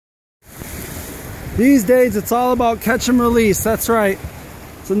These days, it's all about catch and release. That's right.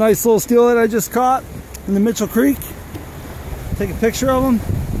 It's a nice little steelhead I just caught in the Mitchell Creek. Take a picture of him.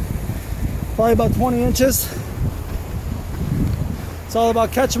 Probably about 20 inches. It's all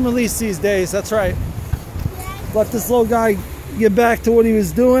about catch and release these days. That's right. Let this little guy get back to what he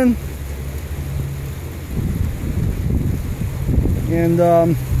was doing. And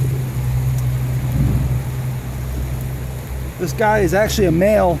this guy is actually a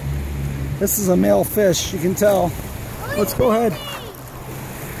male. This is a male fish, you can tell. Let's go ahead.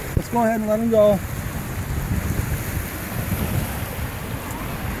 Let's go ahead and let him go.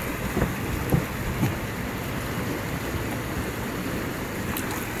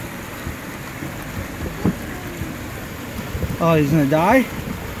 Oh, he's gonna die?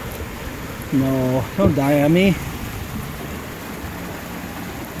 No, don't die on me.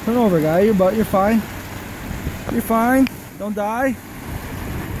 Turn over, guy. You're fine. You're fine. Don't die.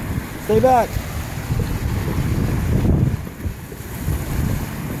 Stay back.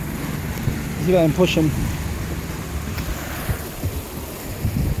 See if I can push him.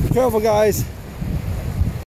 Be careful, guys.